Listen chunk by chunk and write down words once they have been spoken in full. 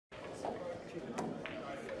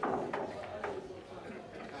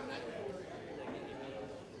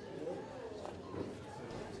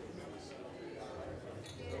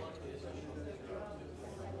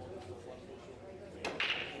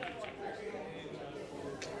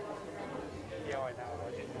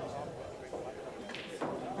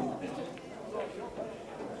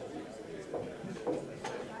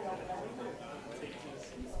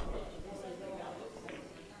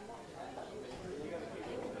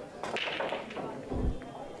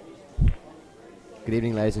Good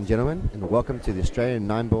evening, ladies and gentlemen, and welcome to the Australian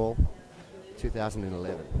 9-Ball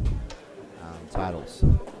 2011 titles.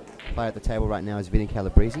 Player at the table right now is Vinnie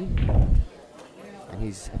Calabrese, and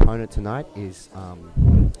his opponent tonight is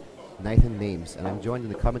Nathan Nemes, and I'm joined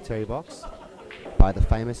in the commentary box by the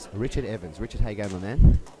famous Richard Evans. Richard, how you going, my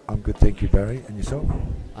man? I'm good, thank you, Barry. And yourself?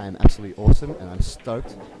 I am absolutely awesome, and I'm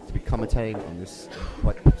stoked to be commentating on this,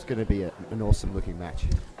 what's going to be an awesome-looking match.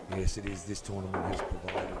 Yes, it is. This tournament has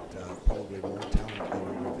provided probably more talent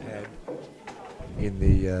than we've had in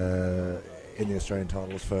the Australian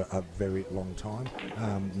titles for a very long time.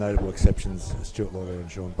 Notable exceptions, Stuart Lauder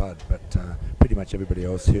and Sean Budd, but pretty much everybody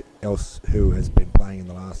else who has been playing in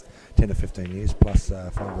the last 10 to 15 years, plus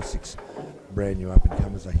 5 or 6 brand new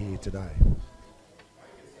up-and-comers are here today.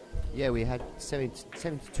 Yeah, we had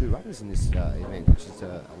 72 runners in this event, which is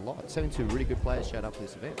a lot. 72 really good players showed up for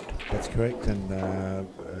this event. That's correct, and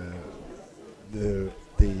the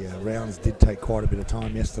rounds did take quite a bit of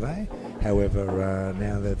time yesterday. However,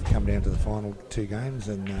 now they've come down to the final 2 games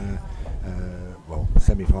and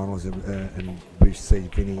semi-finals, and we see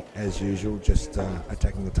Vinnie, as usual, just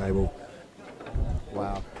attacking the table.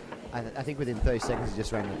 Wow. I think within 30 seconds he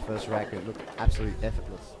just ran the first rack and it looked absolutely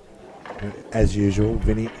effortless. As usual,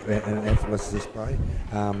 Vinnie, an effortless display.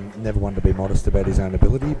 Never one to be modest about his own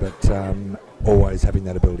ability, but always having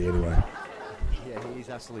that ability anyway. Yeah, he's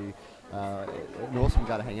absolutely an awesome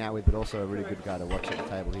guy to hang out with, but also a really good guy to watch at the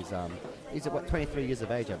table. He's 23 years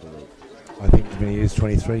of age, I believe. I think Vinnie is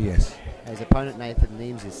 23, yes. And his opponent, Nathan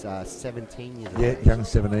Nemes, is 17 years of age. Yeah, young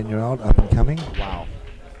 17-year-old, up and coming. Wow.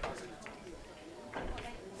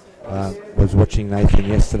 Was watching Nathan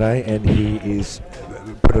yesterday, and he is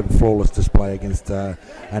put a flawless display against a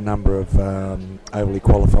number of overly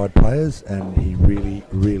qualified players, and he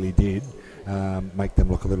really did make them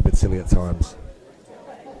look a little bit silly at times.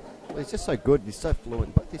 Well, he's just so good. He's so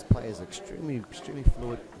fluent. Both these players are extremely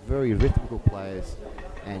fluid, very rhythmical players,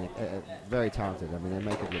 and very talented. I mean, they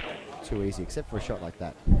make it look too easy, except for a shot like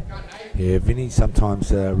that. Yeah, Vinnie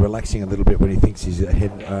sometimes relaxing a little bit when he thinks he's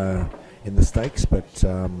ahead in the stakes, but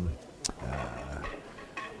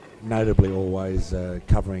notably always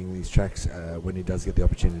covering these tracks when he does get the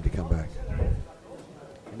opportunity to come back.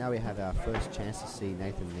 And now we have our first chance to see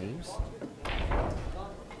Nathan Nemes.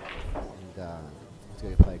 And he's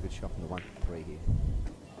going to play a good shot from the 1-3 here.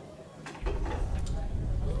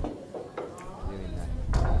 Doing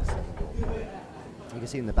that. You can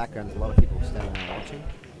see in the background there's a lot of people standing there watching.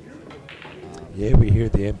 Yeah, we're here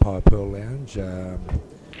at the Empire Pearl Lounge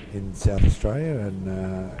in South Australia, and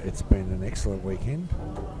it's been an excellent weekend.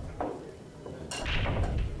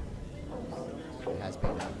 It has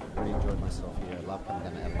been. I've really enjoyed myself here. I love coming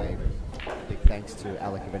down to Adelaide. Big thanks to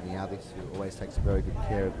Alec Vinniadis, who always takes very good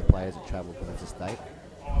care of the players that travel from interstate.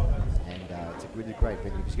 And it's a really great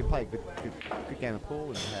venue because you can play a good game of pool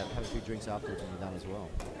and have a few drinks afterwards when you're done as well.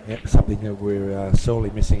 Yep, something that we're sorely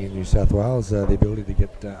missing in New South Wales, the ability to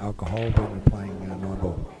get alcohol when we're playing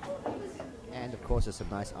 9-ball. And of course there's some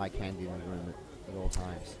nice eye candy in the room at all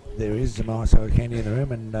times. There is some nice eye candy in the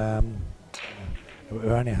room, and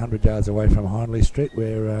we're only 100 yards away from Hindley Street,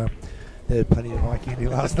 where there was plenty of eye candy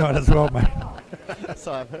last night as well, mate.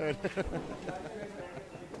 So I've heard.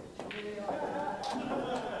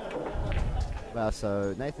 Well,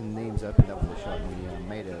 so Nathan Nemes opened up with a shot and he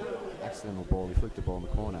made an accidental ball. He flicked the ball in the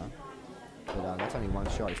corner. But that's only one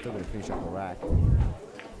shot. He's still going to finish up the rack.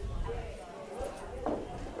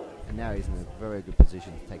 And now he's in a very good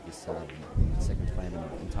position to take this second frame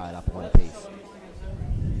and tie it up in one piece.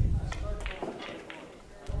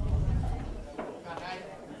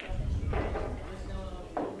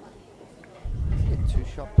 Is he a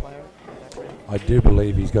 2-shot player? I do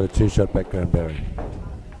believe he's got a 2-shot background, Barry.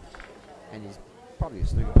 And he's probably a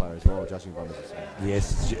snooker player as well, judging by this.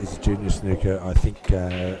 Yes, he's a junior snooker, I think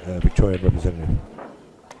Victorian representative.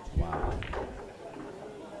 Wow.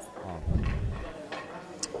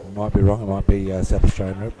 I might be wrong, it might be South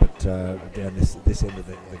Australian route, but down this end of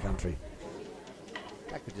the country.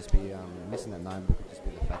 That could just be, missing that 9-ball could just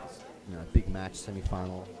be the fact, big match,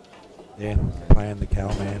 semi-final. Yeah, playing the cow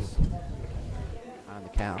man. And the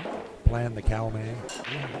cow. Playing the cow man.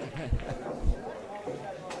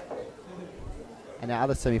 And our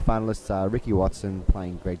other semi-finalists are Ricky Watson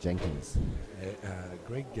playing Greg Jenkins.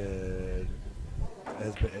 Greg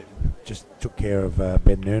just took care of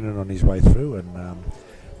Ben Noonan on his way through, and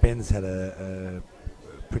Ben's had a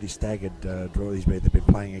pretty staggered draw. He's either been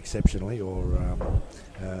playing exceptionally or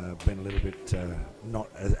been a little bit not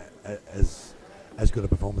as good a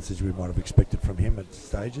performance as we might have expected from him at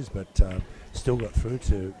stages, but still got through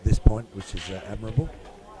to this point, which is admirable.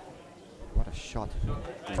 What a shot.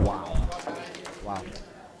 Wow. Wow.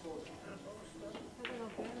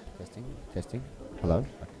 Testing, testing. Hello.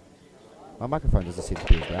 Okay. My microphone doesn't seem to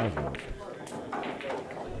be as loud as yours.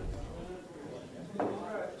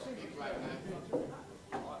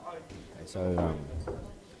 Okay, so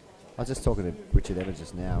I was just talking to Richard Evans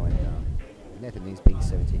just now, and Nathan Nemes being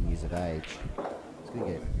 17 years of age, he's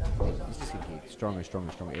just going to get stronger and stronger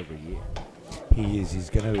and stronger every year. He is.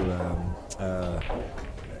 He's going to.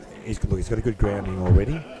 He's got a good grounding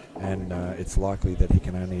already, and it's likely that he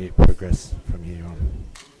can only progress from here on.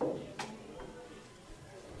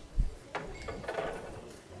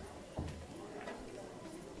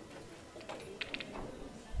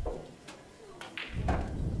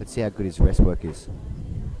 Let's see how good his rest work is.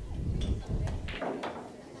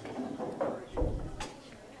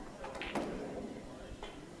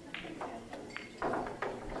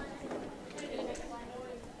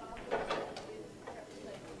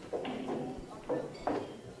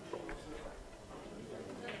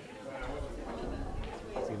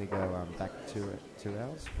 Back two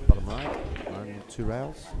rails, bottom right, 2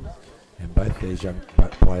 rails. And both these young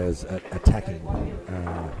players attacking.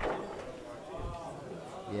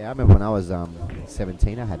 Yeah, I remember when I was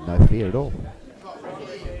 17, I had no fear at all.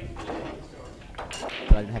 But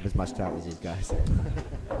I didn't have as much time as these guys.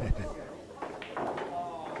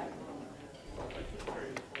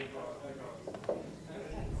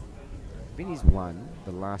 Vinnie's won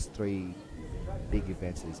the last 3 big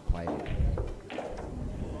events that he's played in.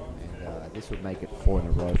 This would make it 4 in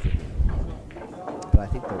a row for him. But I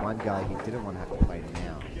think the one guy he didn't want to have to play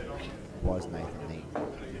now was Nathan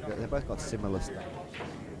Nemes. They both got similar stuff.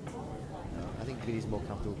 I think Vinnie's more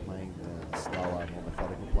comfortable playing the slower, more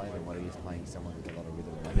methodical play than what he is playing someone with a lot of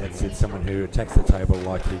rhythm. That's it, someone who attacks the table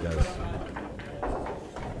like he does.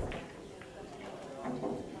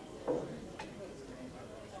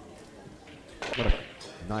 What a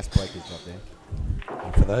nice break he's got there.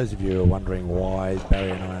 And for those of you who are wondering why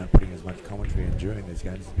Barry and I aren't putting as much commentary in during these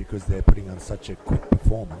games, it's because they're putting on such a quick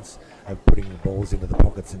performance of putting the balls into the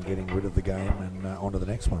pockets and getting rid of the game and on to the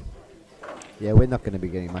next one. Yeah, we're not going to be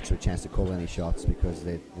getting much of a chance to call any shots because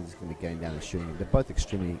they're just going to be getting down and shooting. They're both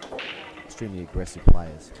extremely aggressive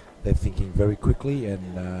players. They're thinking very quickly,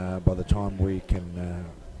 and by the time we can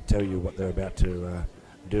tell you what they're about to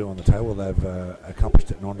do on the table, they've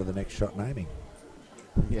accomplished it and on to the next shot and aiming.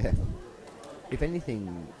 Yeah. If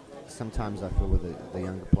anything, sometimes I feel with the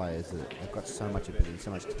younger players that they've got so much ability,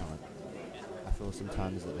 so much talent. I feel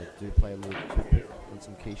sometimes that they do play a little too quick on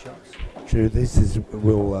some key shots. True,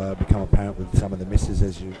 will become apparent with some of the misses,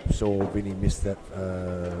 as you saw Vinnie miss that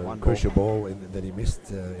crucial ball that he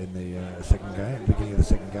missed in the second game, beginning of the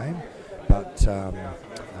second game. But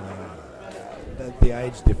the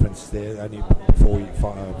age difference there, only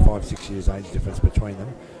 5-6 years age difference between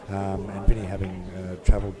them, and Vinnie having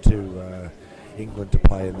travelled to England to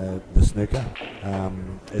play in the snooker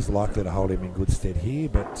is likely to hold him in good stead here,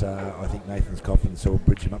 but I think Nathan's confidence will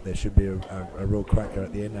bridge him up. There should be a real cracker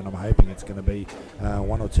at the end, and I'm hoping it's going to be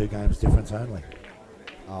 1 or 2 games difference only.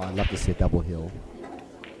 Oh, I'd love to see a double hill.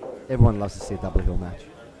 Everyone loves to see a double hill match.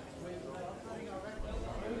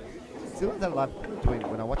 See what I love doing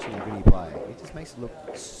when I'm watching Vinnie play? It just makes it look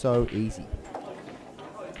so easy,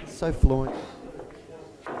 so fluent.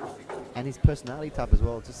 And his personality type as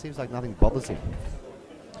well, it just seems like nothing bothers him.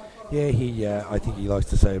 Yeah, I think he likes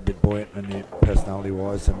to stay a bit buoyant and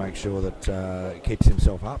personality-wise to make sure that he keeps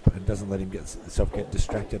himself up and doesn't let himself get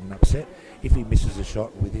distracted and upset. If he misses a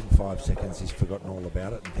shot within 5 seconds, he's forgotten all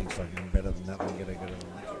about it and thinks like I'm better than that one, get a good one.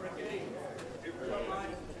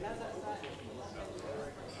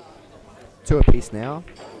 2 apiece now.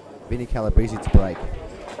 Vinnie Calabrese to break.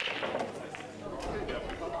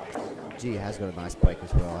 Gee, he has got a nice break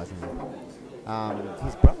as well, hasn't he?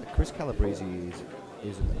 His brother, Chris Calabrese,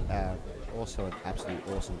 is also an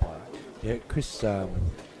absolutely awesome player. Yeah, Chris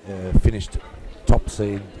finished top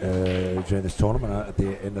seed during this tournament at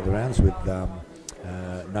the end of the rounds with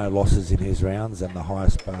no losses in his rounds and the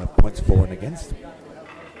highest points for and against.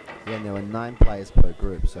 Yeah, and there were 9 players per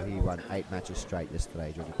group, so he won 8 matches straight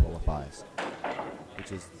yesterday during the qualifiers.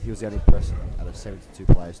 He was the only person out of 72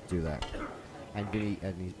 players to do that. And Vinnie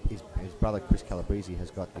and his brother Chris Calabrese has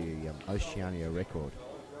got the Oceania record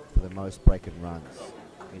for the most break-and runs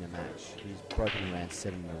in a match. He's broken and ran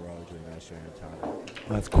 7 in a row during the Oceania tournament.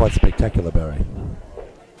 That's quite spectacular, Barry.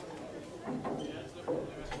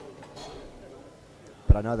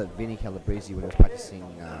 But I know that Vinnie Calabrese, when he was practicing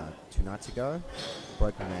 2 nights ago,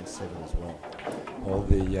 broke and ran 7 as well. Well,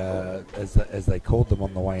 as they called them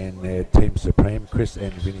on the way in, their Team Supreme, Chris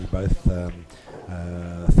and Vinnie both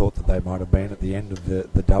thought that they might have been at the end of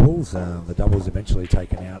the doubles. The doubles eventually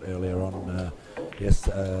taken out earlier on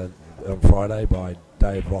on Friday by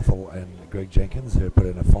Dave Rothel and Greg Jenkins, who put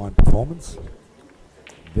in a fine performance.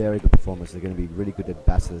 Very good performance. They're going to be really good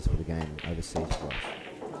ambassadors for the game overseas for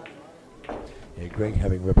us. Yeah, Greg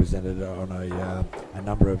having represented on a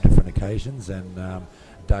number of different occasions, and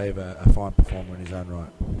Dave a fine performer in his own right.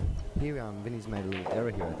 Here, Vinny's made a little error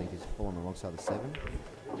here. I think he's fallen alongside the 7.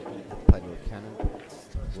 Played a little cannon.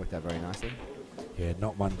 It's worked out very nicely. Yeah,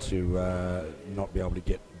 not one to not be able to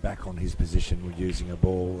get back on his position with using a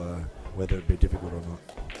ball, whether it be difficult or not.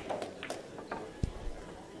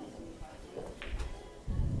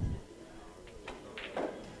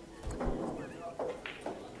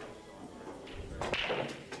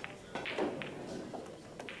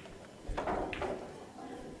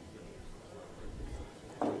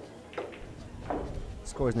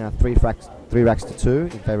 Score is now 3 racks to 2 in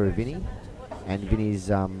favour of Vinny, and Vinny's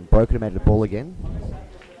broken him out of the ball again.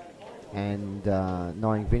 And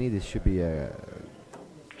knowing Vinny, this should be I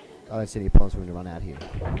don't see any problems for him to run out here.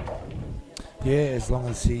 Yeah, as long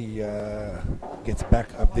as he gets back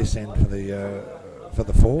up this end for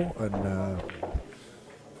the 4, and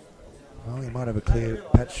well, he might have a clear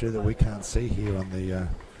patch through that we can't see here on the.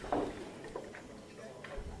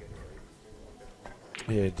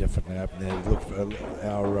 Yeah, definitely up there. Look,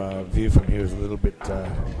 our view from here is a little bit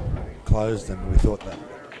closed, and we thought that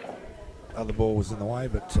other ball was in the way,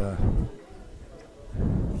 but.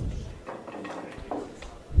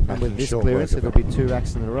 And with this clearance, it'll be 2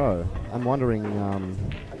 racks in a row. I'm wondering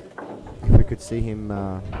if we could see him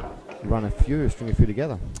string a few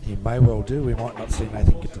together. He may well do. We might not see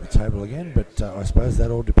Nathan get to the table again, but I suppose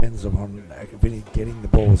that all depends on Vinny getting the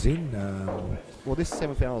balls in. Well, this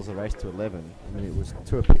semi-final is a race to 11. I mean, it was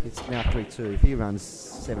 2 apiece. It's now 3-2. If he runs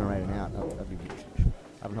 7 or 8 and out,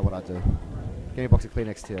 I don't know what I'd do. Give me a box of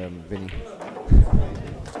Kleenex to Vinny.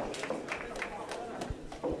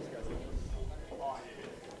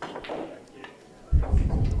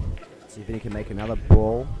 See if Vinny can make another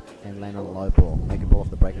ball and land on the low ball. Make a ball off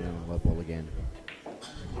the break and land on the low ball again.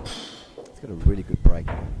 It's got a really good break.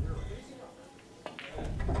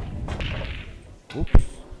 Oops.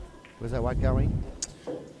 Where's that white going?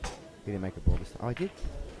 He didn't make a ball this time. Oh, he did?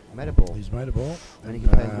 He made a ball. He's made a ball. And he can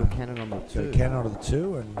play a little cannon on the 2. Cannon on the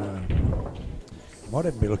 2, and might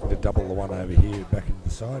even be looking to double the one over here back into the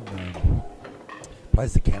side.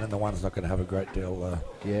 Plays the cannon. The one's not going to have a great deal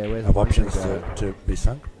of options to be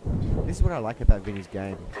sunk. This is what I like about Vinny's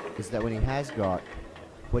game, is that when he has got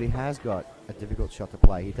a difficult shot to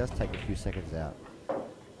play, he does take a few seconds out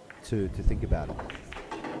to think about it.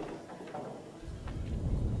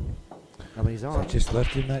 And when he's on, So just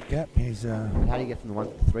left in that gap. He's. How do you get from the 1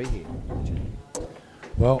 to the 3 here?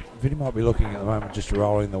 Well, Vinny might be looking at the moment just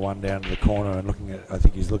rolling the one down to the corner and looking at. I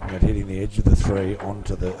think he's looking at hitting the edge of the 3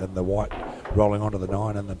 onto the white, rolling onto the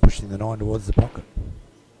 9 and then pushing the 9 towards the pocket.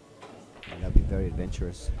 And that'd be very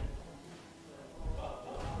adventurous.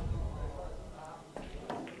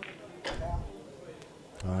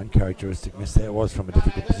 Uncharacteristic miss there. It was from a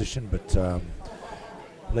difficult position, but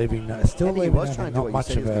still leaving not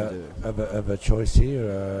much of a choice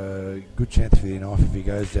here. Good chance for the knife if he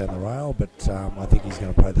goes down the rail, but I think he's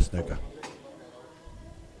going to play the snooker.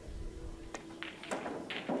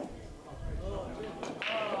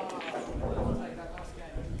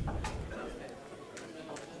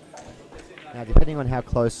 Now, depending on how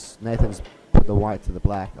close Nathan's put the white to the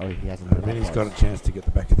black, he hasn't. Vinny's got a chance to get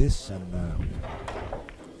the back of this, and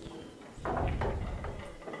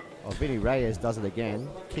Vinny Reyes does it again.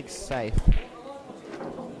 Kicks safe.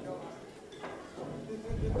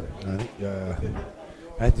 I think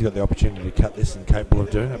Nathan's got the opportunity to cut this and capable of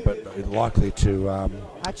doing it, but likely to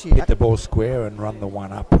hit the ball square and run the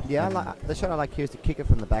one up. Yeah, the shot I like here is to kick it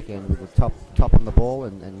from the back end with the top on the ball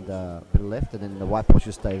and a bit of left, and then the white ball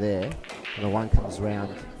should stay there, and the one comes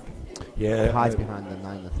round. Yeah, hides behind the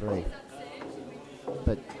 9 and the 3.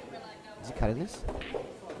 But is he cutting this?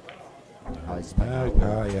 Oh, he's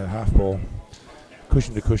yeah, half ball,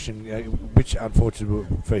 cushion to cushion, which unfortunately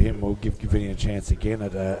for him will give Vinny a chance again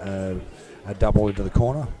at a double into the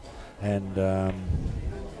corner, and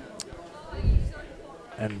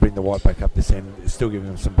bring the white back up this end, still giving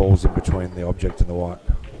him some balls in between the object and the white.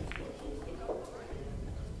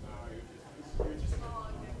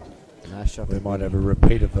 Nice shot. We might have a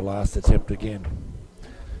repeat of the last attempt again.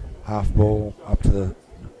 Half ball up to the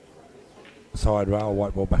side rail,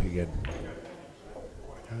 white ball back again.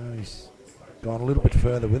 He's gone a little bit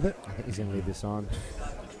further with it. I think he's going to leave this on.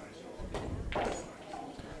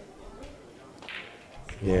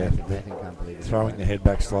 Yeah, Nathan can't believe it. Throwing the head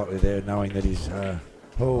back slightly there, knowing that he's.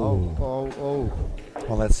 Well,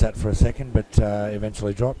 that sat for a second, but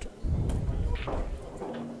eventually dropped.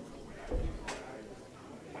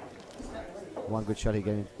 one good shot, he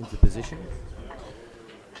get into position.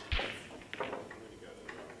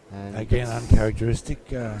 And again, uncharacteristic.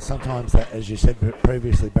 Sometimes that, as you said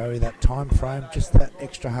previously, Barry, that time frame, just that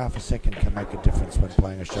extra half a second can make a difference when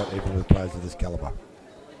playing a shot, even with players of this calibre.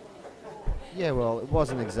 Yeah, well, it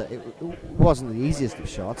wasn't it wasn't the easiest of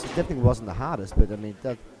shots. It definitely wasn't the hardest, but I mean,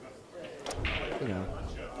 you know,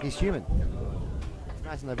 he's human. It's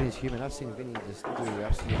nice to know Vinny's human. I've seen Vinny just do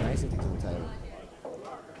absolutely amazing things on the table,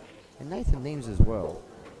 and Nathan Nemes as well.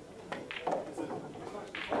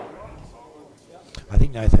 I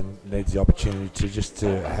think Nathan needs the opportunity to just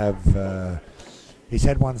to have. He's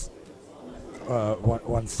had one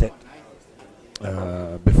set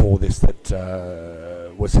before this that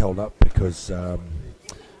was held up because the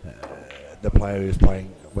player who was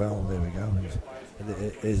playing well. There we go.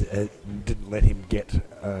 Didn't let him get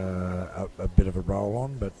a bit of a roll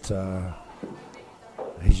on, but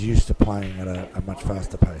he's used to playing at a much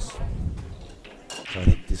faster pace. So I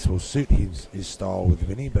think this will suit his style with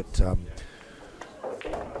Vinnie, but.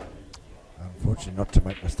 Unfortunately, not to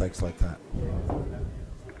make mistakes like that.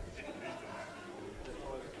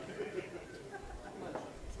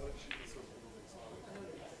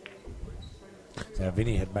 Now,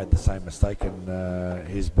 Vinnie had made the same mistake, and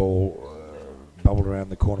his ball bubbled around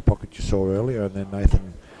the corner pocket you saw earlier, and then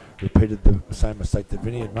Nathan repeated the same mistake that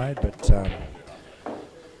Vinnie had made, but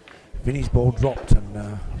Vinnie's ball dropped, and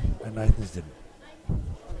Nathan's didn't.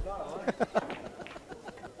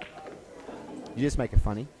 You just make it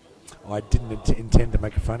funny. I didn't intend to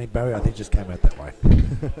make it funny, Barry. I think it just came out that way.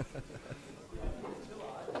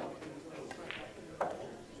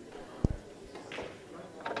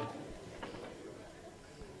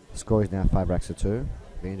 The score is now 5 racks to 2.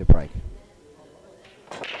 Vinnie to break.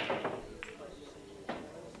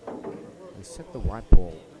 He set the white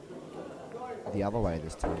ball the other way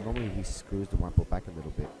this time. Normally he screws the white ball back a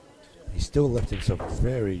little bit. He still left himself a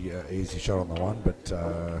very easy shot on the one, but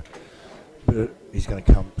he's going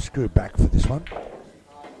to come screw back for this one.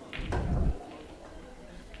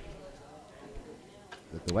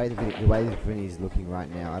 The way Vinny's looking right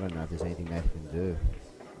now, I don't know if there's anything Nathan can do.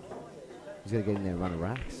 He's got to get in there and run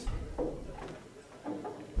racks.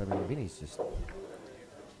 But I mean, Vinny's just...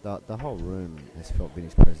 The whole room has felt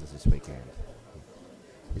Vinny's presence this weekend.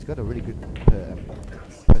 He's got a really good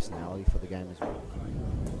personality for the game as well.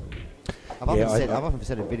 I've often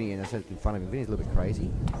said to Vinny, and I said it in front of him, Vinny's a little bit crazy,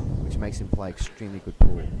 which makes him play extremely good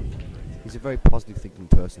pool. He's a very positive thinking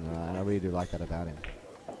person, and I really do like that about him.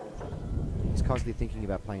 He's constantly thinking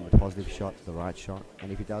about playing the positive shot, the right shot,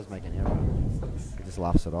 and if he does make an error, he just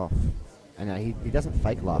laughs it off. And he doesn't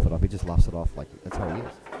fake laugh it off, he just laughs it off, like that's how he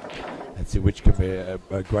is. That's it, which can be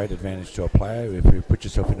a great advantage to a player if you put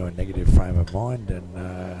yourself into a negative frame of mind, and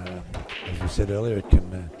as we said earlier, it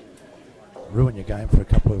can ruin your game for a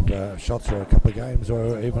couple of shots or a couple of games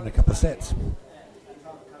or even a couple of sets.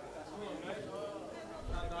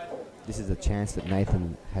 This is a chance that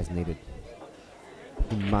Nathan has needed.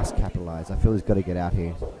 He must capitalise. I feel he's got to get out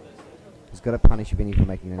here. He's got to punish Vinny for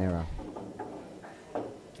making an error.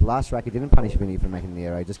 The last rack he didn't punish Vinny for making the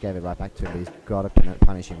error, he just gave it right back to him, but he's got to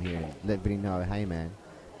punish him here and let Vinny know, hey man,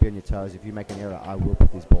 be on your toes. If you make an error, I will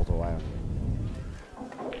put these balls away on you.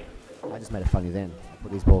 I just made it funny then.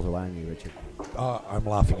 Put these balls away on you, Richard. Oh, I'm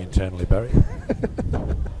laughing internally, Barry.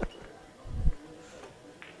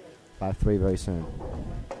 5-3 very soon.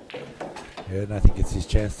 Yeah, and I think it's his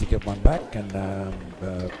chance to get one back, and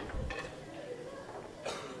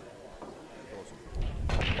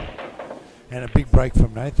a big break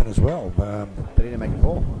from Nathan as well. But he didn't make a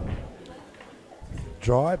ball.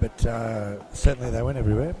 Dry, but certainly they went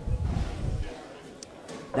everywhere.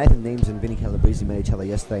 Nathan Nemes and Vinnie Calabrese met each other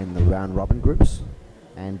yesterday in the round robin groups,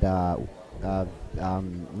 and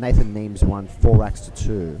Nathan Nemes won 4 racks to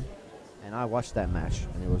 2, and I watched that match,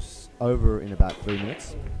 and it was over in about 3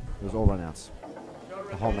 minutes. It was all run-outs.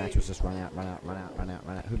 The whole match was just run out.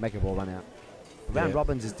 Who'd make a ball run out? Round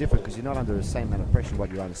robins is different because you're not under the same amount of pressure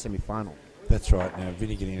what you're on a semi-final. That's right. Now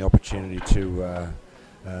Vinnie getting the opportunity to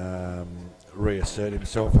reassert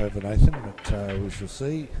himself over Nathan, but we shall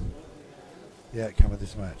see the outcome of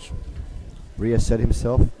this match. Reassert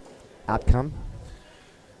himself. Outcome.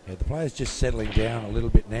 Yeah, the players just settling down a little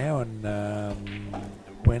bit now, and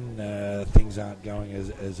when things aren't going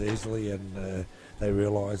as easily, and they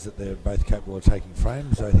realise that they're both capable of taking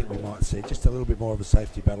frames, I think we might see just a little bit more of a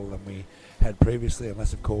safety battle than we had previously,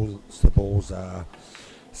 unless of course the balls are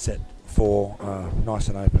set for nice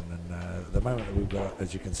and open. And at the moment that we've got,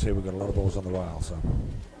 as you can see, we've got a lot of balls on the rail. So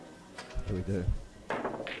here we do.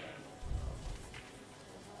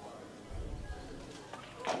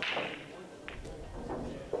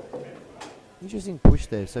 Interesting push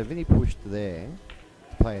there. So Vinnie pushed there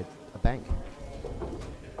to play a bank.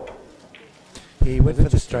 He went for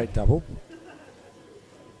the straight double.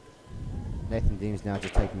 Nathan Deems now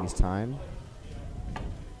just taking his time.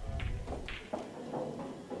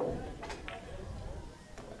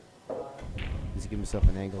 He's giving himself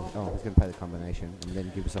an angle. Oh, he's going to play the combination and then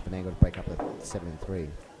give himself an angle to break up the 7 and 3.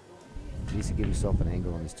 He needs to give himself an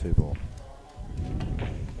angle on his 2 ball.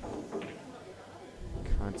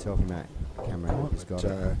 Can't tell from that camera. He's got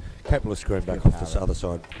capable of screwing back off this other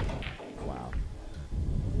side. Wow.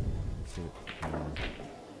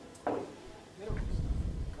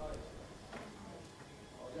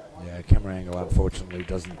 Yeah, camera angle unfortunately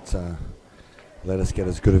doesn't let us get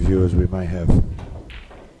as good a view as we may have.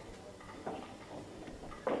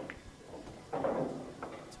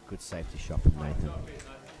 It's a good safety shot from Nathan.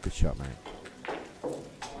 Good shot, mate.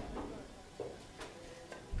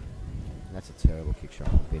 That's a terrible kick shot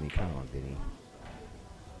from Vinnie. Come on, Vinnie.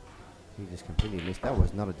 He just completely missed. That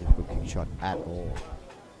was not a difficult kick shot at all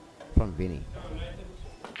from Vinnie.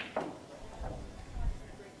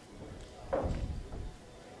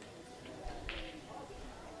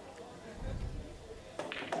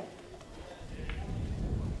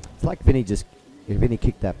 It's like Vinnie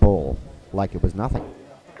kicked that ball like it was nothing.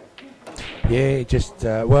 Yeah, just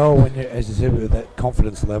well, when you, as you said, with that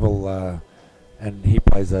confidence level, and he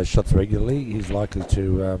plays those shots regularly, he's likely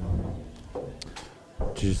to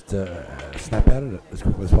just snap out at it as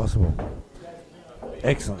quickly as possible.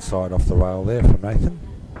 Excellent side off the rail there from Nathan.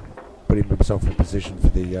 Putting himself in position for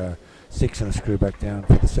the 6 and a screw back down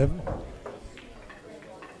for the 7.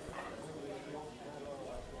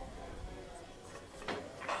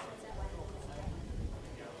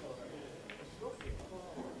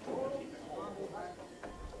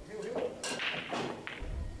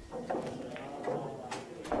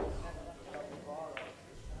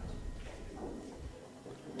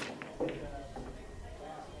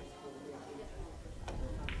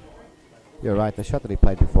 You're right, the shot that he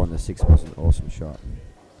played before on the 6 was an awesome shot.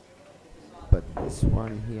 But this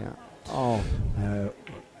one here,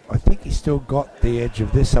 I think he's still got the edge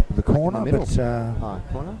of this up in the corner, in the middle. but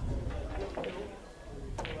corner?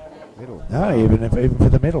 Middle. no, even for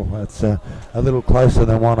the middle, that's a little closer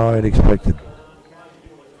than what I had expected.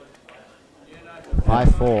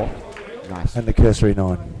 5-4. Nice. And the cursory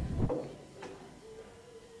 9.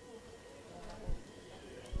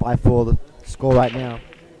 5-4, the score right now.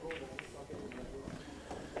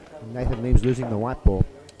 Nathan Nemes losing the white ball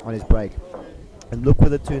on his break. And look where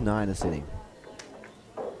the 2-9 are sitting.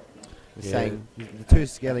 Yeah. Saying, the 2's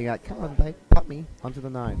scaling out, come on, babe, put me onto the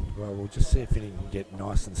 9. Well, we'll just see if he can get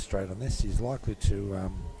nice and straight on this. He's likely to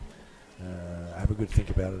have a good think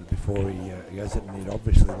about it before he goes in, and he'd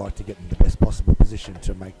obviously like to get in the best possible position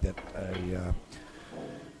to make that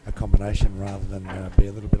a combination rather than be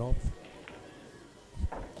a little bit off.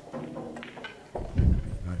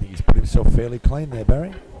 I think he's put himself fairly clean there,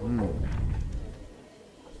 Barry.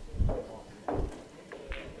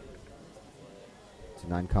 It's a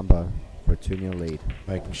 9 combo for a 2-0 lead.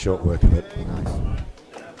 Making short work of it. Nice.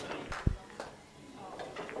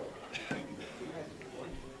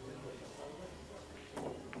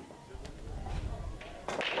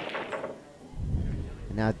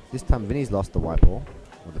 And now this time Vinnie's lost the white ball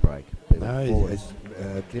with the break. No,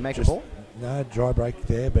 did he make a ball? No, dry break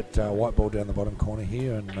there, but white ball down the bottom corner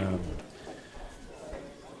here, and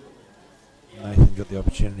Nathan got the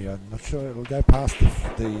opportunity. I'm not sure it'll go past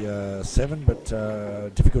the 7, but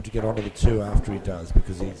difficult to get onto the 2 after he does,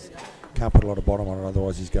 because he can't put a lot of bottom on it,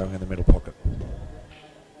 otherwise he's going in the middle pocket.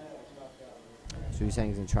 So you're saying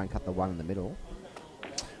he's going to try and cut the 1 in the middle?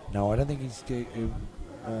 No, I don't think he's...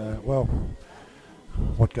 well,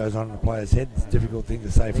 what goes on in a player's head is a difficult thing to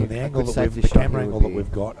say. From the angle that the camera angle that we've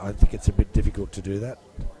got, I think it's a bit difficult to do that.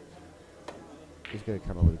 He's going to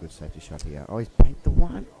come up with a good safety shot here. Oh, he's banked the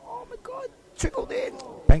 1. Oh my God, trickled in.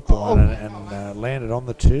 Banked the 1 and landed on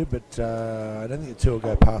the 2, but I don't think the 2 will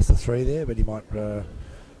go past the 3 there, but he might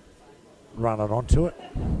run it onto it.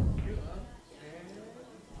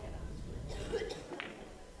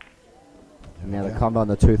 And now the combo on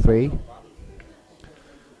the 2-3.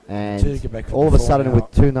 And all of a sudden, now,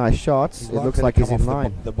 with 2 nice shots, it looks like he's in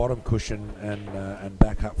line. The bottom cushion and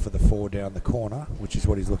back up for the 4 down the corner, which is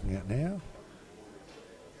what he's looking at now.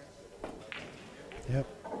 Yep.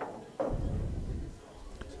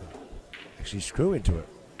 Actually screw into it.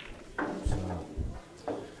 So,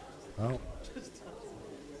 well,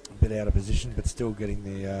 a bit out of position, but still getting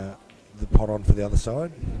the pot on for the other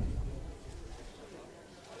side.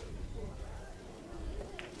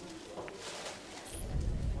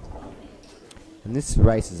 And this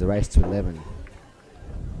race is a race to 11.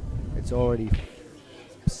 It's it's already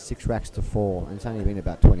 6 racks to 4, and it's only been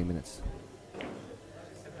about 20 minutes.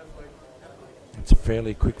 It's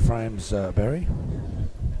fairly quick frames, Barry.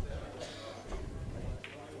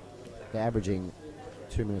 They're averaging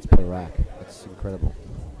 2 minutes per rack. That's incredible.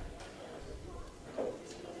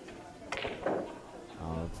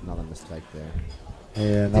 Oh, it's another mistake there.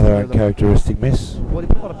 Yeah, another uncharacteristic miss. Well, he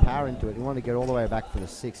put a lot of power into it. He wanted to get all the way back for the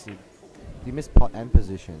 6. He missed pot and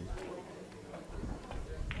position.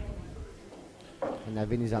 And now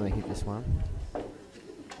Vinny's only hit this one.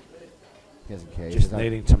 He doesn't care. Just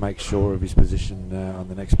needing to make sure of his position on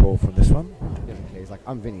the next ball from this one. He doesn't care. He's like,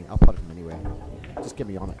 I'm Vinny. I'll pot it from anywhere. Just get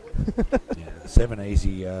me on it. Yeah, 7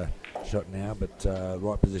 easy shot now, but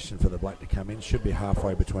right position for the black to come in. Should be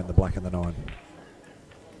halfway between the black and the 9.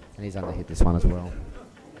 And he's under hit this one as well.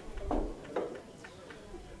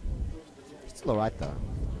 Still alright though.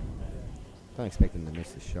 Don't expect him to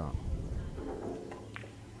miss this shot.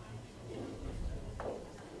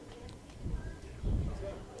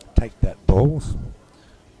 Take that, balls.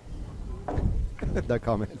 No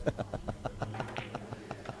comment.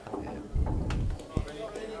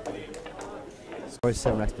 Score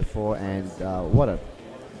 7 racks to 4, and what a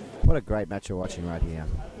great match you're watching right here.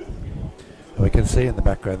 We can see in the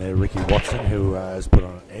background there Ricky Watson, who has put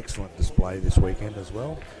on an excellent display this weekend as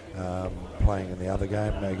well, playing in the other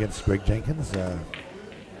game against Greg Jenkins.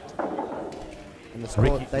 And the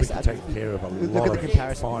score, Ricky taking care of a lot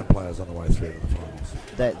of fine players on the way through to the finals.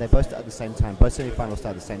 They both start at the same time. Both semi-finals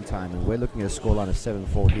start at the same time, and we're looking at a scoreline of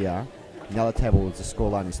 7-4 here. In the other table, the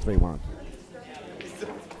scoreline is 3-1.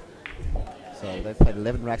 So they've played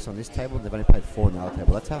 11 racks on this table, and they've only played 4 on the other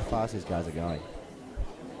table. That's how fast these guys are going.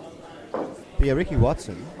 But yeah, Ricky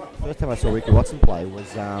Watson. First time I saw Ricky Watson play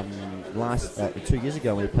was 2 years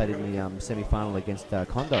ago when he played in the semi-final against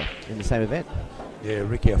Kondo in the same event. Yeah,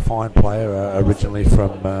 Ricky, a fine player, originally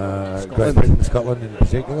from Great Britain, Scotland in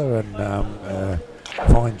particular, and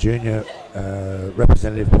fine junior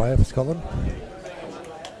representative player for Scotland.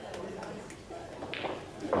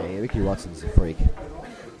 Yeah, Ricky Watson's a freak.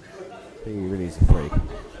 He really is a freak.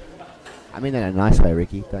 I mean that in a nice way,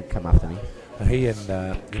 Ricky. Don't come after me. He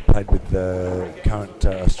played with the current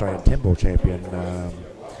Australian 10-ball champion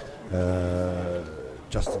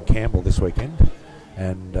Justin Campbell this weekend,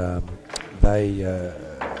 and they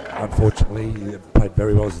unfortunately played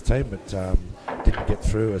very well as a team, but didn't get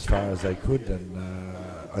through as far as they could. And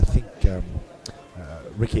I think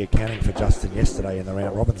Ricky accounting for Justin yesterday in the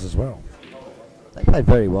round robins as well. They played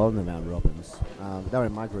very well in the round robins. They were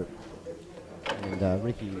in my group. And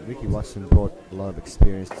Ricky Watson brought a lot of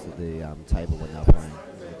experience to the table when they were playing.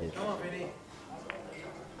 They did.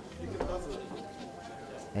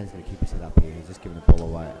 And he's going to keep his head up here. He's just giving the ball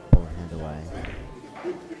away, ball and hand away.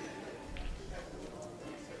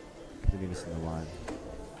 Completely missing the line.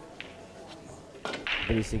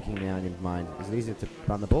 But he's thinking now in his mind, is it easier to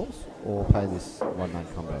run the balls or play this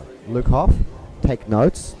 1-9 combo? Luke Hoff, take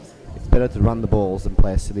notes. It's better to run the balls than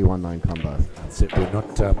play a silly 1-9 combo. That's it. We're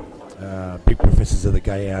not big professors of the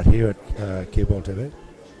gay out here at CueballTV.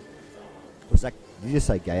 Was that? Did you just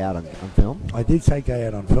say gay out on film? I did say gay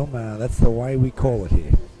out on film. That's the way we call it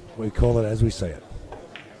here. We call it as we see it.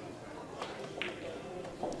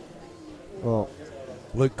 Well,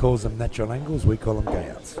 Luke calls them natural angles. We call them gay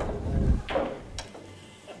outs.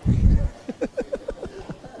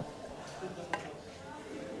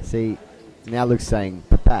 see, now Luke's saying,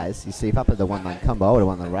 but Baz, you see, if I put the 1-9 combo, I would have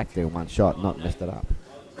won the rack there in one shot, not messed it up.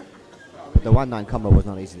 But the 1-9 combo was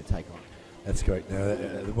not easy to take on. That's correct. Now,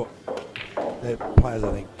 the players,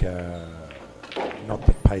 I think, not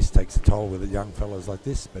that pace takes a toll with the young fellas like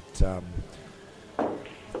this, but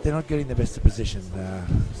they're not getting the best of position.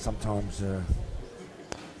 Sometimes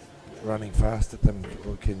running fast at them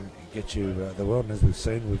can get you the world, and as we've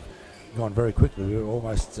seen, we've gone very quickly. We're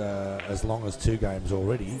almost as long as 2 games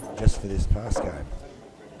already just for this past game.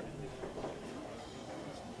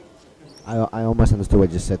 I almost understood what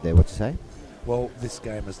you just said there. What'd you say? Well, this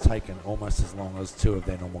game has taken almost as long as 2 of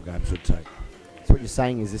their normal games would take. So what you're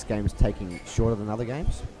saying is this game is taking shorter than other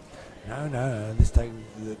games? No. This taking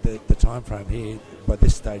the time frame here. By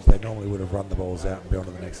this stage, they normally would have run the balls out and be on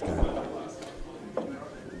to the next game.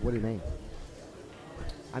 What do you mean?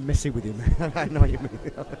 I'm messing with you, man. I know what you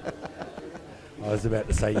mean. I was about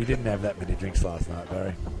to say you didn't have that many drinks last night,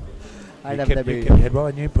 Barry. I kept your head well,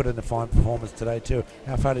 and you put in a fine performance today too.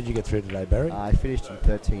 How far did you get through today, Barry? I finished in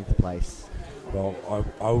 13th place. Well,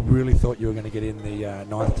 I really thought you were going to get in the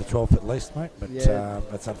 9th to 12th at least, mate, but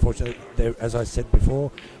it's unfortunate. As I said before,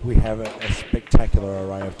 we have a spectacular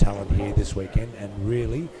array of talent here this weekend, and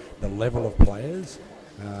really the level of players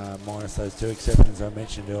minus those 2 exceptions I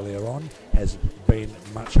mentioned earlier on, has been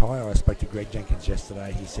much higher. I spoke to Greg Jenkins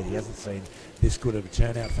yesterday. He said he hasn't seen this good of a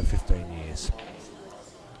turnout for 15 years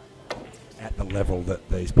at the level that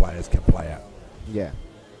these players can play at. Yeah.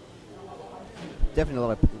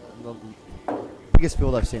 Definitely biggest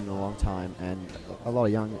field I've seen in a long time, and a lot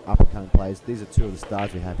of young up-and-coming players. These are two of the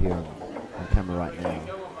stars we have here on camera right now.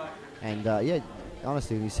 And yeah,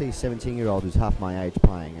 honestly, when you see a 17-year-old who's half my age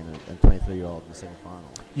playing and a 23-year-old in the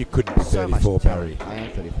semi-final. You couldn't be 34, Barry. I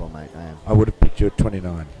am 34, mate. I am. I would have picked you at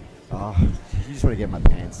 29. Oh, you just want to get in my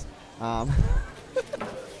pants.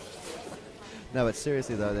 No, but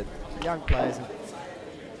seriously though, that young players, and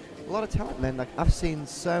a lot of talent, man. Like I've seen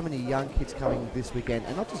so many young kids coming this weekend,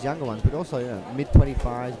 and not just younger ones, but also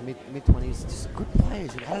mid-25s, mid-20s, just good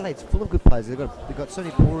players. And Adelaide's full of good players. They've got so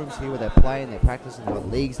many pool rooms here where they're playing, they're practicing, they've got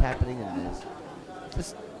leagues happening, and there's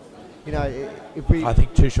just, you know, if we. I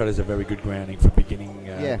think two-shot is a very good grounding for beginning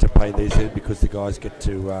to play these here, because the guys get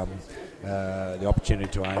to the opportunity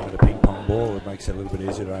to aim at a ping pong ball. It makes it a little bit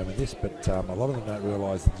easier to aim at this, but a lot of them don't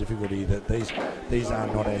realise the difficulty that these are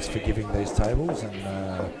not as forgiving, these tables,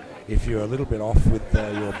 and if you're a little bit off with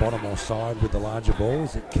your bottom or side with the larger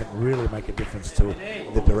balls, it can really make a difference to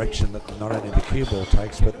the direction that not only the cue ball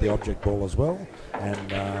takes, but the object ball as well.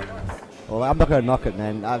 And well, I'm not going to knock it,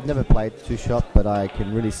 man. I've never played two-shot, but I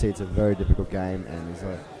can really see it's a very difficult game, and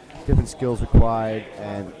there's different skills required,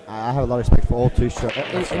 and I have a lot of respect for all two-shot.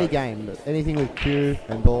 Any game, anything with cue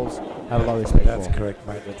and balls, I have a lot of respect for. That's correct,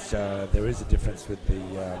 mate. It's, there is a difference with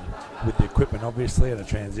the equipment, obviously, and a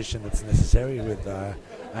transition that's necessary with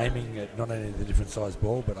aiming at not only the different size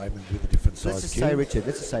ball, but aiming with a different size cue. Let's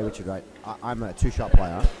just say, Richard, right? I'm a two-shot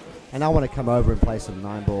player, and I want to come over and play some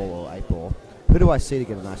 9-ball or 8-ball. Who do I see to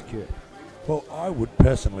get a nice cue? Well, I would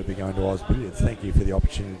personally be going to Oz Billiards. Thank you for the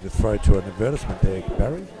opportunity to throw to an advertisement there,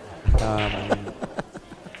 Barry.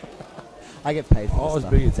 I get paid for Oz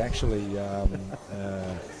Billiards actually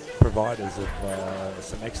providers of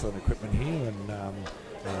some excellent equipment here, and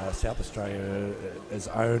South Australia's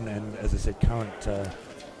own, and as I said, current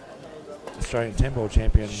Australian 10-ball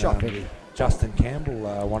champion Justin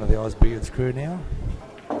Campbell, one of the Oz Billiards crew now.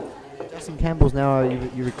 Justin Campbell's now,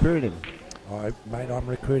 you recruited him? Mate, I'm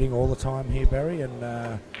recruiting all the time here, Barry,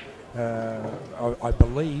 and I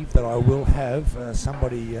believe that I will have I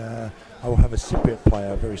will have a Cypriot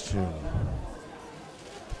player very soon.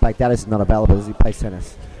 Blake Dallas is not available, does he play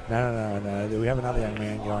tennis? No. We have another young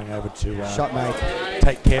man going over to shot mate.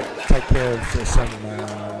 Take care of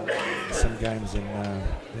some games in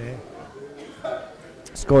there.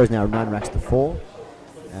 Score is now 9 racks to 4.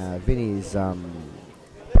 Vinnie is.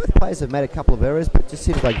 Both players have made a couple of errors, but it just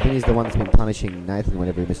seems like Vinnie's the one that's been punishing Nathan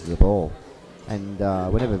whenever he misses a ball. And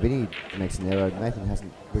whenever Vinnie makes an error, Nathan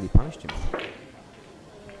hasn't really punished him.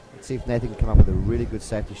 Let's see if Nathan can come up with a really good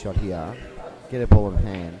safety shot here, get a ball in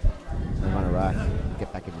hand, and run a rack, and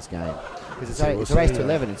get back in this game. Because it's a race to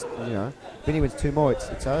 11. It's, you know, Vinnie wins 2 more,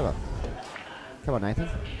 it's over. Come on, Nathan.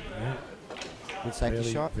 Yeah. Good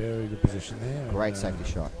safety shot. Very good position there. Great safety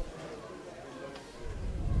shot.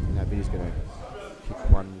 Now Vinnie's going to kick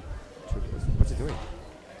 1, 2. What's he doing?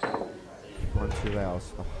 1, 2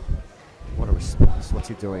 hours. Oh, what a response. What's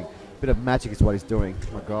he doing? Bit of magic is what he's doing.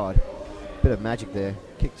 Oh my God. Bit of magic there.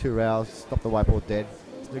 Kick 2 rails, stop the white ball dead,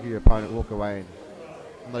 look at your opponent, walk away,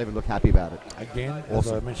 and not even look happy about it. Again, awesome.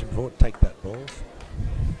 as I mentioned before, take that balls.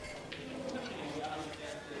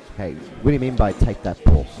 Hey, what do you mean by take that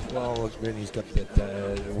ball? Well, when he's got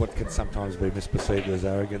that, what can sometimes be misperceived as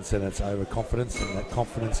arrogance, and it's overconfidence, and that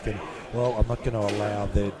confidence can, well, I'm not going to allow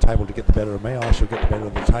the table to get the better of me, I shall get the better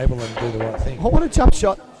of the table and do the right thing. Oh, what a jump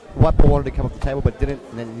shot. White ball wanted to come off the table but didn't,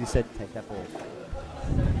 and then you said take that ball.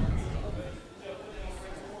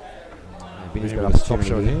 Vinnie's got a top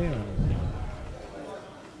shot here.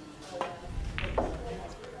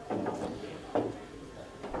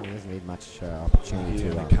 He doesn't need much opportunity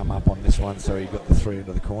to come up on this one, so he got the 3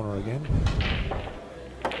 into the corner again.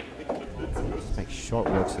 Just make short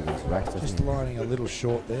works of his racks. Just lining a little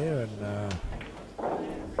short there, and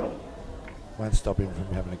won't stop him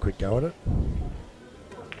from having a quick go at it.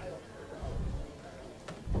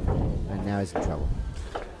 And now he's in trouble.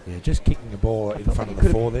 Yeah, just kicking the ball in front of the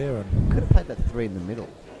 4 there, and could have played that 3 in the middle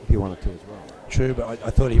if he wanted to as well. True, but I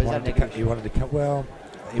thought he wanted to come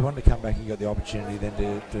back and got the opportunity then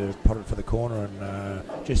to pot it for the corner, and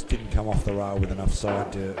just didn't come off the rail with enough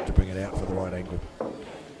side to bring it out for the right angle,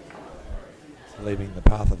 leaving the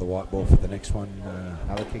path of the white ball for the next one.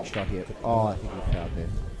 Another kick shot here. Oh, I think he fouled there.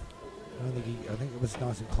 I think it was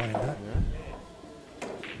nice and clean, that. Yeah.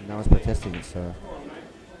 No one's protesting it, so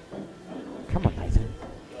come on, Nathan.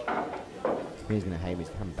 He's going to hate me. He's going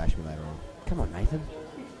to come and bash me later on. Come on, Nathan.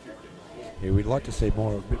 Yeah, we'd like to see a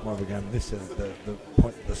bit more of a game. This is the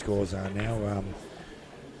point the scores are now.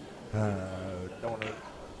 Don't want to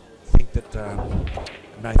think that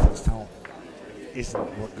Nathan's talent isn't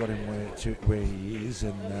what got him where he is,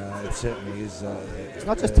 and it certainly is. It's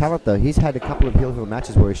not just talent though. He's had a couple of Hill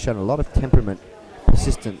matches where he's shown a lot of temperament,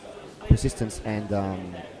 persistence, and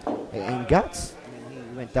guts. I mean,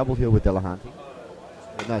 he went double hill with Delahanty.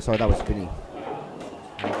 No, sorry, that was Vinnie.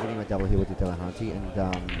 Vinnie went double hill with Delahanty, and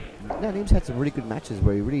Nemes had some really good matches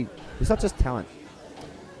where it's not just talent.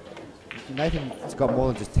 Nathan's got more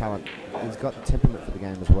than just talent. He's got temperament for the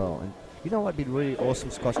game as well. And you know what would be really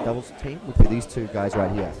awesome Scotch doubles team would be these two guys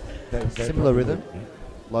right here. Similar rhythm,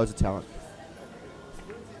 loads of talent.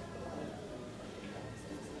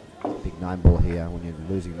 Big 9-ball here when you're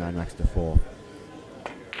losing 9 racks to 4.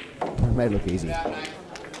 It made it look easy.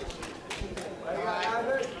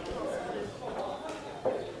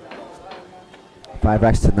 Five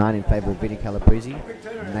racks to 9 in favour of Vinnie Calabrese.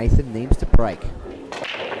 Nathan Nemes to break.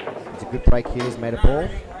 It's a good break here. He's made a ball.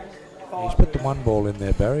 He's put the 1 ball in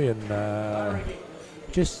there, Barry, and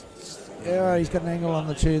he's got an angle on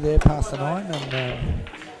the 2 there past the 9, and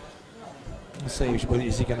let's see,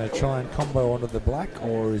 is he going to try and combo onto the black,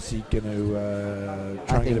 or is he going to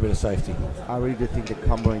try and get a bit of safety? I really do think that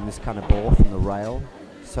comboing this kind of ball from the rail,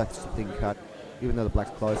 such a thin cut, even though the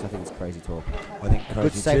black's close, I think it's crazy talk. I think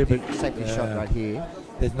crazy good safety shot right here.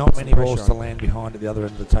 There's not many balls to land behind at the other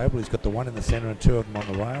end of the table. He's got the 1 in the centre and 2 of them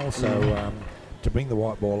on the rail, so to bring the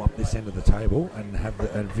white ball up this end of the table and have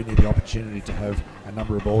Vinnie the opportunity to have a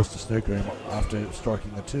number of balls to snooker him after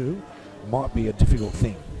striking the 2 might be a difficult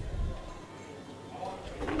thing.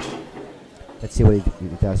 Let's see what he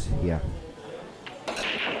does here.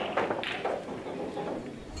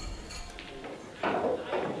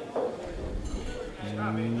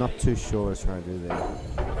 Not too sure what he's trying to do there.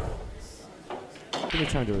 What are you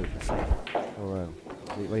trying to do? Or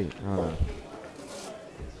wait, I don't know.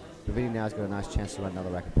 But Vinnie now's got a nice chance to run another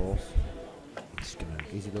rack of balls.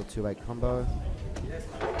 Easy little 2-8 combo.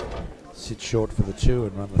 Sit short for the 2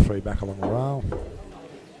 and run the 3 back along the rail.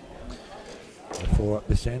 The 4 up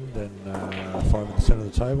this end and 5 in the centre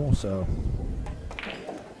of the table. So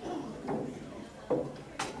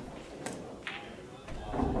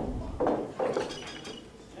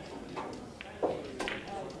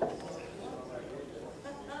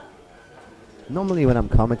normally when I'm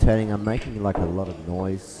commentating, I'm making like a lot of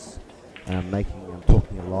noise. And I'm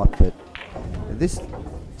talking a lot, but just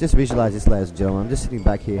visualize this, ladies and gentlemen. I'm just sitting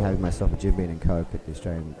back here having myself a Jim Beam and Coke at the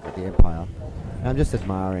Empire, and I'm just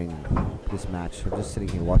admiring this match. I'm just sitting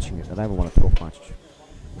here watching it. I don't even want to talk much.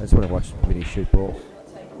 I just want to watch Vinnie shoot balls.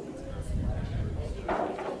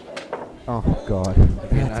 Oh God!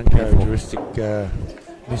 Again, uncharacteristic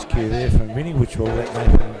miscue there from Vinnie, which will let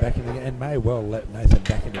Nathan back in the game, and may well let Nathan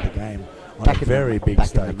back into the game. Back in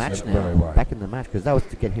the match now. Back in the match, because that was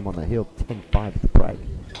to get him on the hill 10-5 at the break.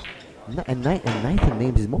 And Nathan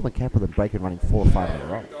Nemes is more than capable of breaking, running 4 or 5 in a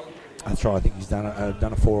row. That's right. I think he's done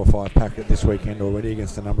a 4 or 5 packet this weekend already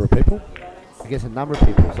against a number of people. Against a number of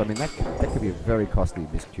people. So I mean that could be a very costly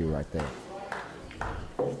miscue right there.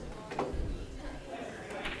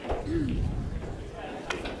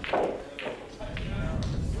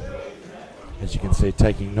 As you can see,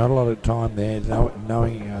 taking not a lot of time there,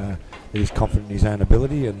 knowing that he's confident in his own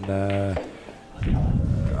ability, and I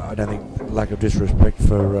don't think lack of disrespect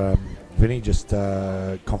for Vinnie, just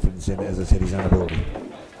confidence in, as I said, his own ability.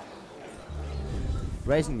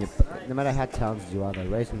 Raising no matter how talented you are, though,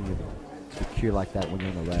 raising your cue like that when you're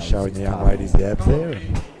on the rail. Showing the young ladies the abs there.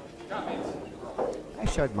 I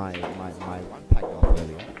showed my 1-pack off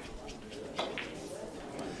earlier.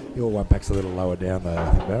 Your 1-pack's a little lower down though, I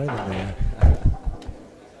think, Barry, than the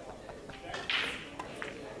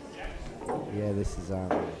yeah, this is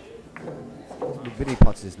Vinnie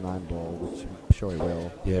pots his 9-ball, which I'm sure he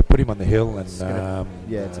will. Yeah, put him on the hill and it's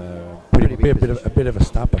put him a bit of a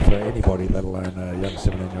stumper for anybody, let alone a young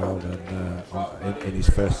 17-year-old, and in his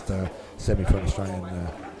first semi for an Australian.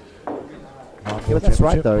 Yeah, but that's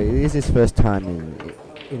right though. It is his first time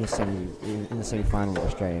in the semi-final of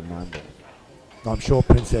Australian 9-ball. I'm sure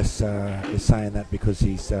Princess is saying that because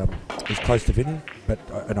he's close to Vinnie, but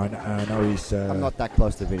I know he's. I'm not that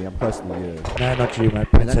close to Vinnie. I'm closer to you. No, not you, mate.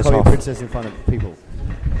 Princess Hoff. Princess in front of people.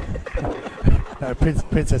 No,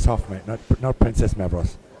 Princess Hoff, mate. Not Princess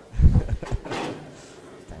Mavros. Damn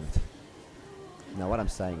it. No, what I'm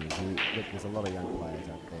saying is, look, there's a lot of young players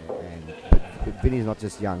out there, but Vinnie's not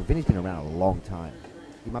just young. Vinnie's been around a long time.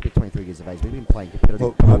 He might be 23 years of age, but he's been playing competitive.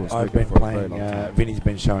 Look, I've been playing. Vinnie's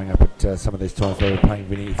been showing up at some of these times where we're playing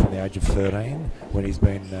Vinnie from the age of 13, when he's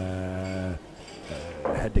been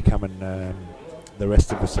had to come and the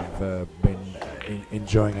rest of us have been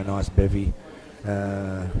enjoying a nice bevy,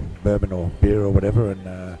 bourbon or beer or whatever,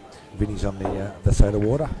 and Vinnie's on the soda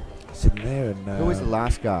water, sitting there. And who was the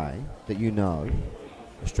last guy that you know,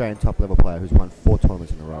 Australian top level player, who's won 4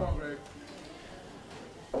 tournaments in a row?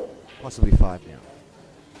 Possibly 5 now.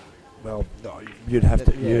 Well, you'd have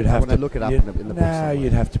to. You'd have to look it up in the book. No,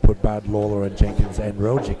 you'd have to put Bud, Lawler, and Jenkins and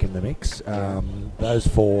Reljic in the mix. Those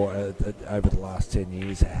 4 over the last 10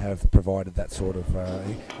 years have provided that sort of,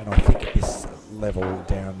 and I think at this level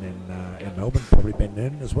down in Melbourne, probably Ben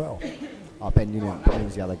Noonan as well. Oh, Ben Noonan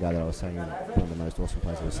was the other guy that I was saying, one of the most awesome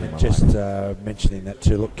players I've ever seen in my Just life. mentioning that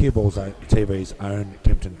too. Look, CueballTV's own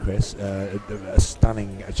Kempton Cress, a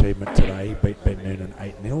stunning achievement today, beat Ben Noonan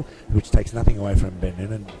 8-0, which takes nothing away from Ben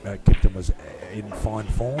Noonan. Kempton was in fine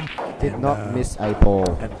form. Did not miss a ball.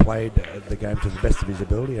 And played the game to the best of his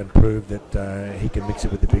ability and proved that he can mix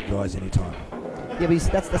it with the big guys anytime. Yeah,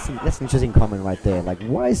 but that's an interesting comment right there. Like,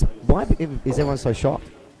 why is everyone so shocked?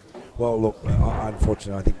 Well, look,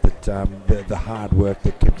 unfortunately, I think that the hard work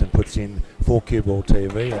that Kempton puts in for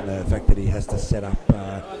CueballTV and the fact that he has to set up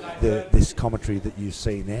this commentary that you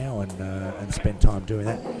see now and spend time doing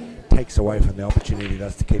that takes away from the opportunity he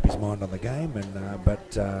does to keep his mind on the game.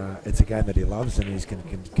 But it's a game that he loves, and he's going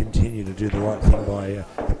to continue to do the right thing by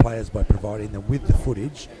the players by providing them with the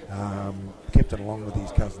footage. Kempton, along with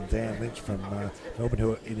his cousin Dan Lynch from Melbourne,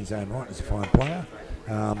 who in his own right is a fine player,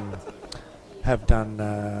 have done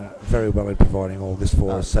very well in providing all this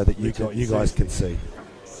for us so that you guys can see.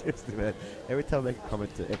 Seriously, man. Every time I make a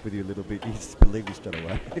comment to F with you a little bit, you just believe me straight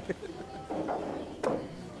away.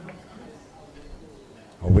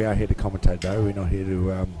 Well, we are here to commentate, though. We're not here to...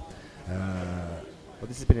 well,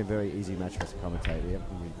 this has been a very easy match for us to commentate. We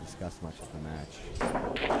haven't really discussed much of the match.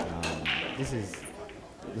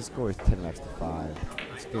 The score is 10 laps to 5.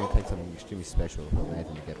 It's going to take something extremely special for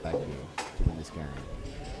Nathan to get back here to win this game.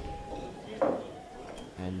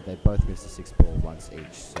 And they both missed a 6 ball once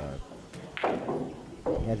each, so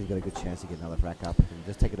Nathan's got a good chance to get another rack up and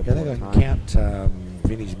just take it a bit of time. I think count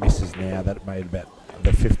Vinnie's misses now. That made about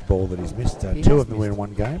the 5th ball that he's missed. 2 of them were in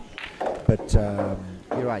one game. But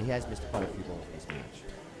you're right, he has missed quite a few balls in this match.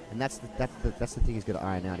 And that's the thing he's got to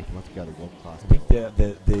iron out if he wants to go to world class. I think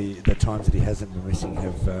the times that he hasn't been missing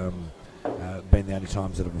have been the only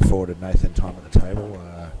times that have afforded Nathan time at the table.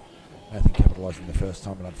 Nathan capitalising the first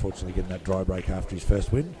time, but unfortunately getting that dry break after his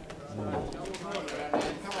first win.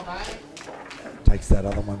 Takes that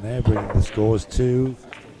other one there, bringing the scores to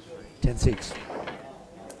 10-6.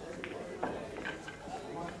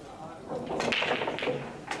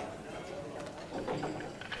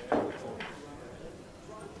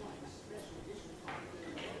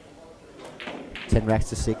 Ten racks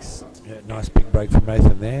to 6. Yeah, nice big break from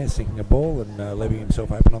Nathan there, sinking a ball and leaving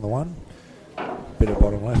himself open on the 1. Bit of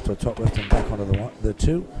bottom left or top left and back onto the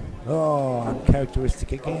 2. Oh,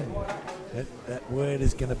 uncharacteristic again. That word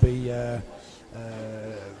is going to be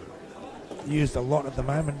used a lot at the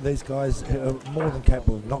moment. These guys are more than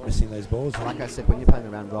capable of not missing these balls. Like I said, when you're playing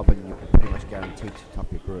around Robin, you're pretty much guaranteed to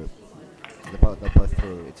top your group. So they're both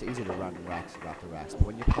through. It's easy to run racks after racks, but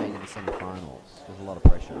when you're playing in the semi-finals, there's a lot of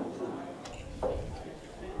pressure.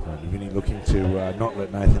 Vinnie looking to not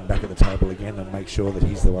let Nathan back at the table again and make sure that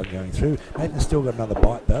he's the one going through. Nathan's still got another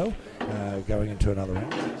bite though, going into another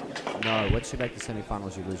round. No, once you make the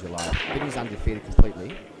semi-finals, you lose your life. Vinnie's undefeated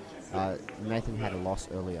completely. Nathan had a loss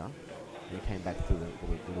earlier, and he came back through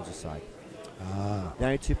the loser side. The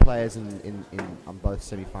only 2 players on both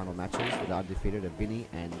semi-final matches that are undefeated are Vinnie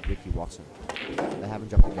and Ricky Watson. They haven't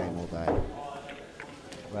dropped the game all day.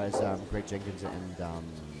 Whereas Greg Jenkins and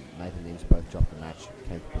Nathan Nemes both dropped the match,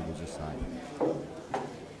 came from the loser side.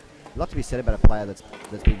 A lot to be said about a player that's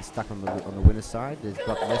been stuck on the winner's side. They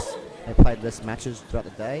played less matches throughout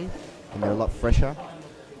the day, and they're a lot fresher.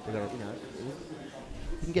 You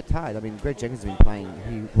can get tired. I mean, Greg Jenkins has been playing.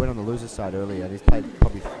 He went on the loser side earlier, and he's played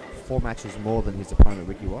probably 4 matches more than his opponent,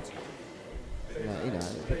 Ricky Watts.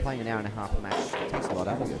 But playing an hour and a half match takes a lot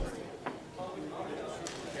out of you.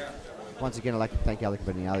 Once again, I'd like to thank Alec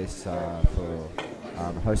Benialis for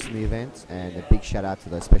hosting the event, and a big shout out to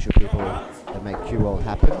those special people that make Cueball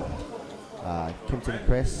happen. Kempton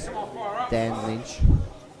Cress, Dan Lynch,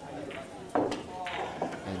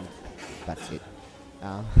 and that's it.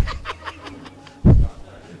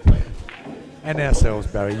 And ourselves,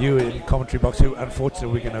 Barry. You in the commentary box, who unfortunately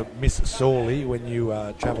we're going to miss sorely when you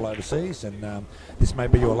travel overseas, and this may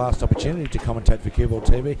be your last opportunity to commentate for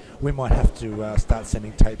CueballTV. We might have to start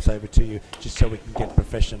sending tapes over to you just so we can get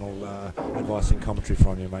professional advice and commentary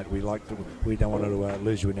from you, mate. We don't want to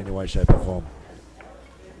lose you in any way, shape or form.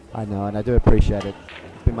 I know, and I do appreciate it.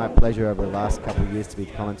 It's been my pleasure over the last couple of years to be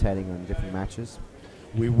commentating on different matches.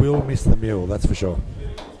 We will miss the mule, that's for sure.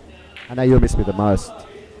 I know you'll miss me the most.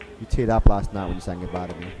 You teared up last night when you sang goodbye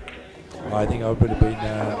to me. I think I would have been,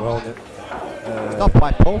 Stop,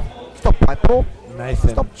 White Paul. Stop, White Paul. Nathan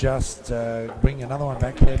Stop. just bring another one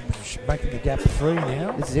back there, making the gap 3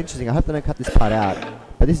 now. This is interesting. I hope they don't cut this part out.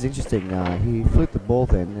 But this is interesting. He fluked the ball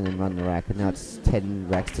then and then run the rack, and now it's 10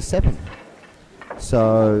 racks to 7.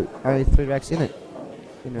 So only 3 racks in it.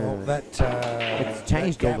 You know, Well, that it's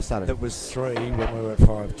changed that all of a sudden. That was 3 when we were at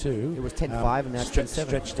 5-2. It was 10-5 and now it's 10-7.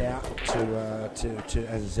 Stretched out to,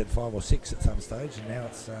 as I said, 5 or 6 at some stage, and now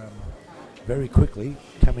it's very quickly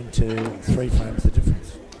coming to 3 frames the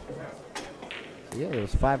difference. Yeah, it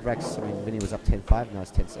was 5 racks. I mean, Vinnie was up 10-5, now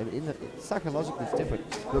it's 10-7. Psychologically, it's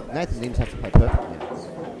different. Look, Nathan Nemes has to play perfect now.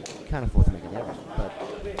 You can't afford to make an error, but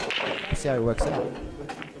we'll see how it works out.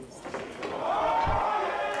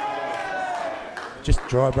 Just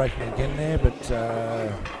dry breaking again there, but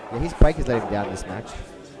Yeah, his break has let him down this match.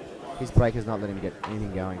 His break has not let him get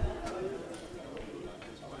anything going.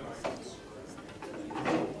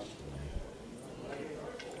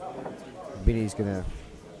 Vinnie's going to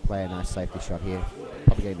play a nice safety shot here.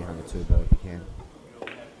 Probably getting behind the 2 ball if he can.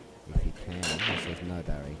 If he can. He says no,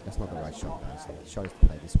 Barry. That's not the right shot, guys. The shot is to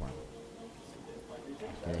play this one.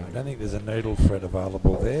 I don't think there's a needle thread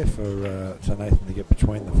available there for Nathan to get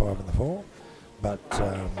between the 5 and the 4. But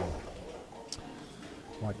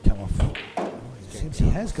might come off. Oh, it seems he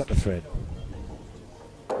has got the thread.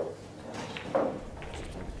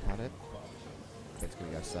 Just cut it. It's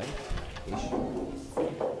going to go safe-ish.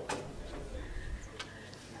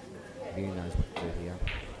 Vinnie knows what to do here.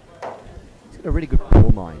 He's got a really good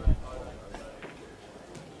ball mind.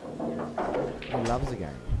 He loves the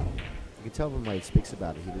game. You can tell from the way he speaks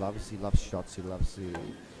about it. He loves shots.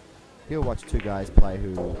 He'll watch 2 guys play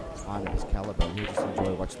who aren't of his caliber, and he'll just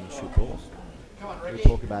enjoy watching them shoot balls. He'll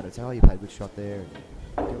talk about it, say, oh, you played a good shot there.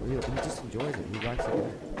 And he just enjoys it. He likes the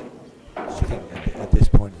game. I think at this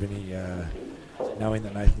point, Vinnie, knowing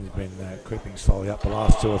that Nathan's been creeping slowly up the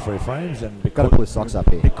last 2 or 3 frames, and Got to pull his socks up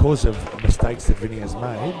here. because of mistakes that Vinnie has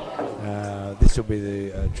made, this will be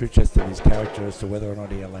the true test of his character as to whether or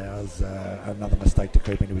not he allows another mistake to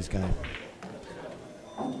creep into his game.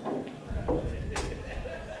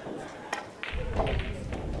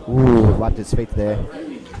 Ooh, wiped his feet there.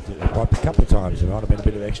 Wiped a couple of times. There might have been a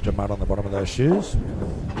bit of extra mud on the bottom of those shoes.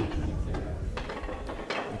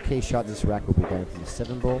 The key shot in this rack will be going from the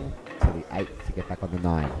 7 ball to the 8 to get back on the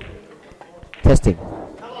 9. Testing.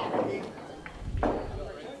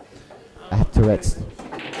 I have Tourette's.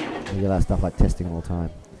 We get that stuff like testing all the time.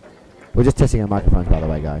 We're just testing our microphones, by the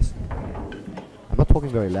way, guys. I'm not talking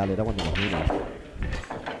very loudly. I don't want them to hear me.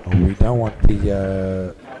 Oh, we don't want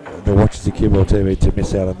the watchers of CueballTV to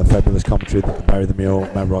miss out on the fabulous commentary that the Barry the Mule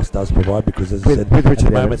Mavros does provide, because as I said, at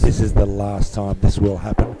the moment this is the last time this will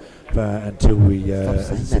happen until we Stop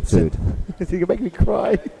saying that, dude. You can make me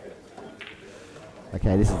cry.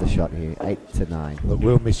 Okay, this is the shot here, 8 to 9. Look,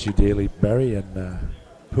 we'll miss you dearly, Barry, and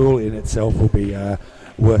Poole in itself will be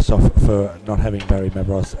worse off for not having Barry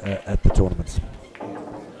Mavros at the tournaments.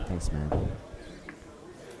 Thanks, man.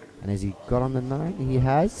 And has he got on the 9? He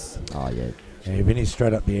has. Oh, yeah. Yeah, Vinnie's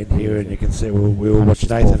straight up the end here, and you can see we'll watch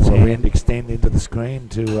Nathan's hand extend into the screen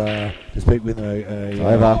to speak with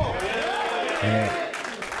Over.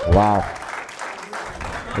 Wow.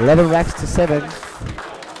 11 racks to 7.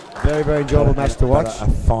 Very, very enjoyable match to watch. A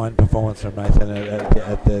fine performance from Nathan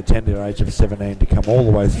at the tender age of 17 to come all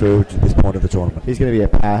the way through to this point of the tournament. He's going to be a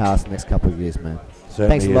powerhouse the next couple of years, man. Certainly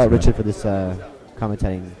Thanks a lot, is, Richard, for this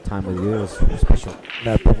commentating time with you. It was special.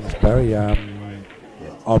 No problems, Barry.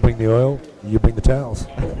 I'll bring the oil, you bring the towels.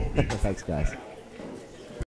 Thanks, guys.